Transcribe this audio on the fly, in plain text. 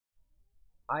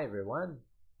Hi everyone,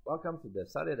 welcome to the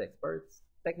Solid Experts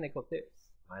Technical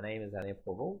Tips. My name is Alain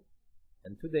Provost,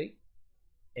 and today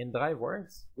in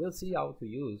Driveworks we'll see how to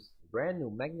use brand new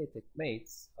magnetic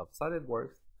mates of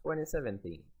SolidWorks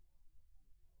 2017.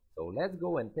 So let's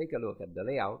go and take a look at the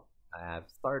layout I have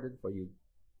started for you.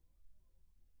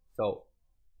 So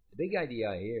the big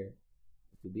idea here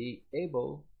is to be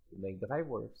able to make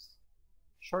Driveworks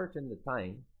shorten the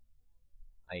time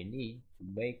I need to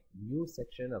make new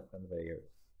section of conveyors.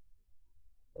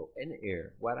 So in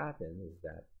here, what happens is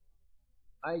that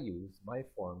I use my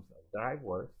forms of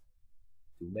Driveworks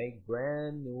to make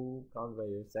brand new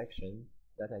conveyor section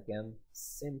that I can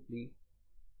simply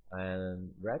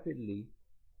and rapidly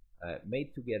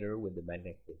made together with the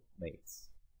magnetic mates.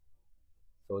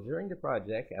 So during the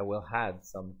project, I will add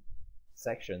some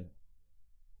section,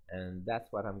 and that's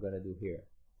what I'm going to do here.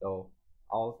 So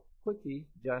I'll quickly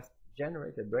just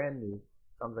generate a brand new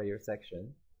conveyor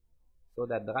section so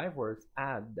that Driveworks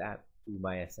add that to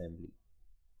my assembly.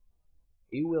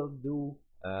 It will do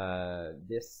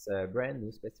this brand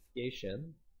new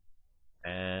specification,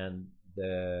 and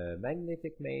the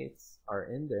magnetic mates are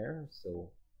in there,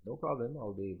 so no problem.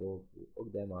 I'll be able to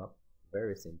hook them up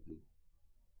very simply.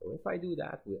 So if I do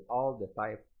that with all the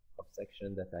type of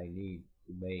section that I need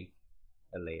to make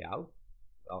a layout,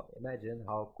 well, imagine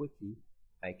how quickly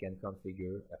I can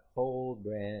configure a whole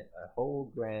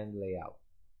grand layout.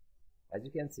 As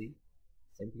you can see,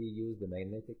 simply use the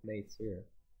magnetic mates here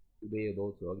to be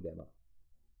able to hook them up.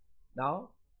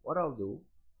 Now, what I'll do,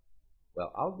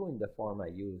 well, I'll go in the form I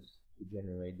use to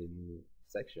generate the new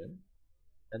section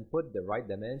and put the right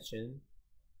dimension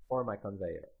for my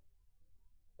conveyor.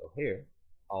 So here,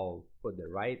 I'll put the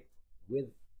right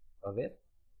width of it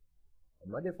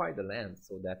and modify the length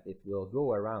so that it will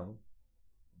go around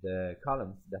the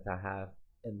columns that I have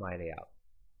in my layout.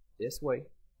 This way,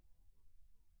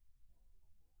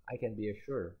 I can be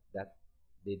assured that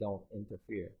they don't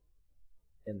interfere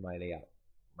in my layout.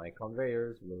 My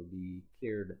conveyors will be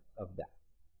cleared of that.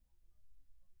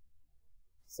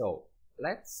 So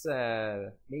let's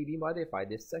maybe modify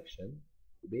this section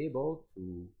to be able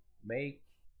to make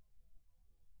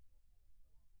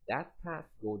that path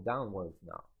go downwards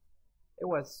now. It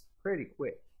was pretty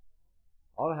quick.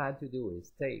 All I had to do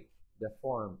is take the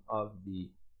form of the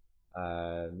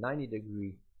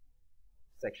 90-degree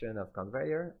section of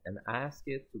conveyor and ask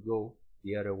it to go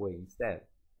the other way instead.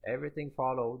 Everything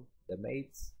followed the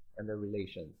mates and the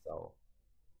relations, so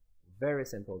very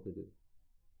simple to do.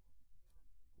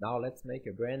 Now let's make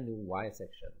a brand new Y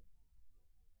section.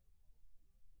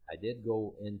 I did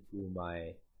go into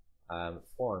my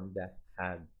form that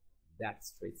had that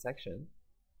straight section.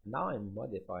 Now I'm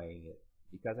modifying it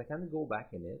because I can go back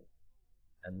in it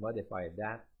and modify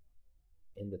that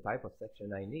in the type of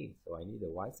section I need. So I need a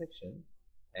Y section.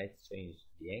 I change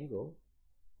the angle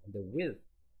and the width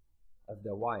of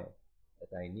the wire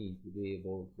that I need to be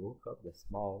able to hook up the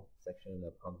small section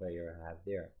of conveyor I have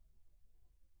there.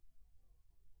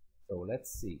 So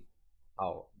let's see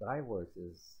how Driveworks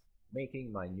is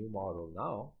making my new model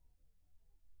now.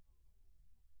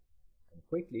 And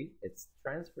quickly, it's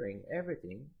transferring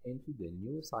everything into the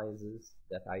new sizes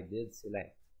that I did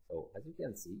select. So as you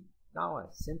can see, now I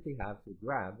simply have to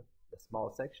grab the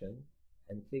small section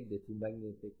and click the two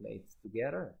magnetic mates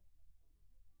together.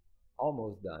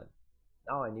 Almost done.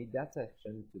 Now I need that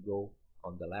section to go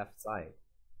on the left side.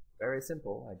 Very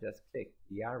simple. I just click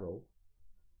the arrow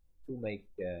to make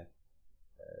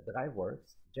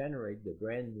Driveworks generate the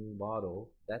brand new model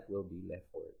that will be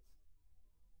leftwards.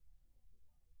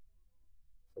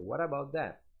 So what about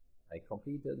that? I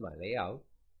completed my layout.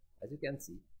 As you can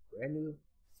see, brand new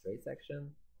straight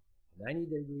section,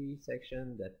 90-degree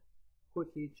section that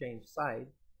quickly changed side,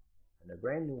 and a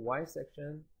brand new Y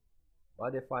section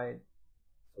modified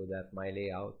so that my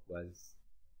layout was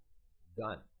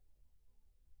done.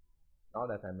 Now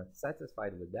that I'm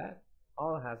satisfied with that,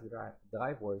 all I have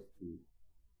Driveworks to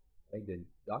make the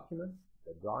documents,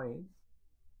 the drawings,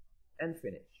 and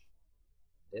finish.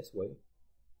 This way,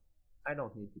 I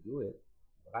don't need to do it.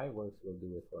 Driveworks will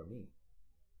do it for me.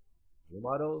 New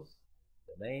models,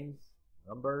 the names,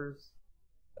 numbers,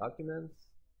 documents,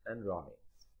 and drawings.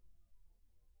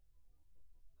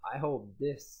 I hope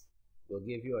this will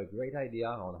give you a great idea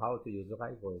on how to use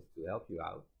Driveworks to help you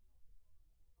out.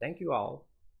 Thank you all,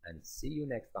 and see you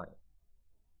next time.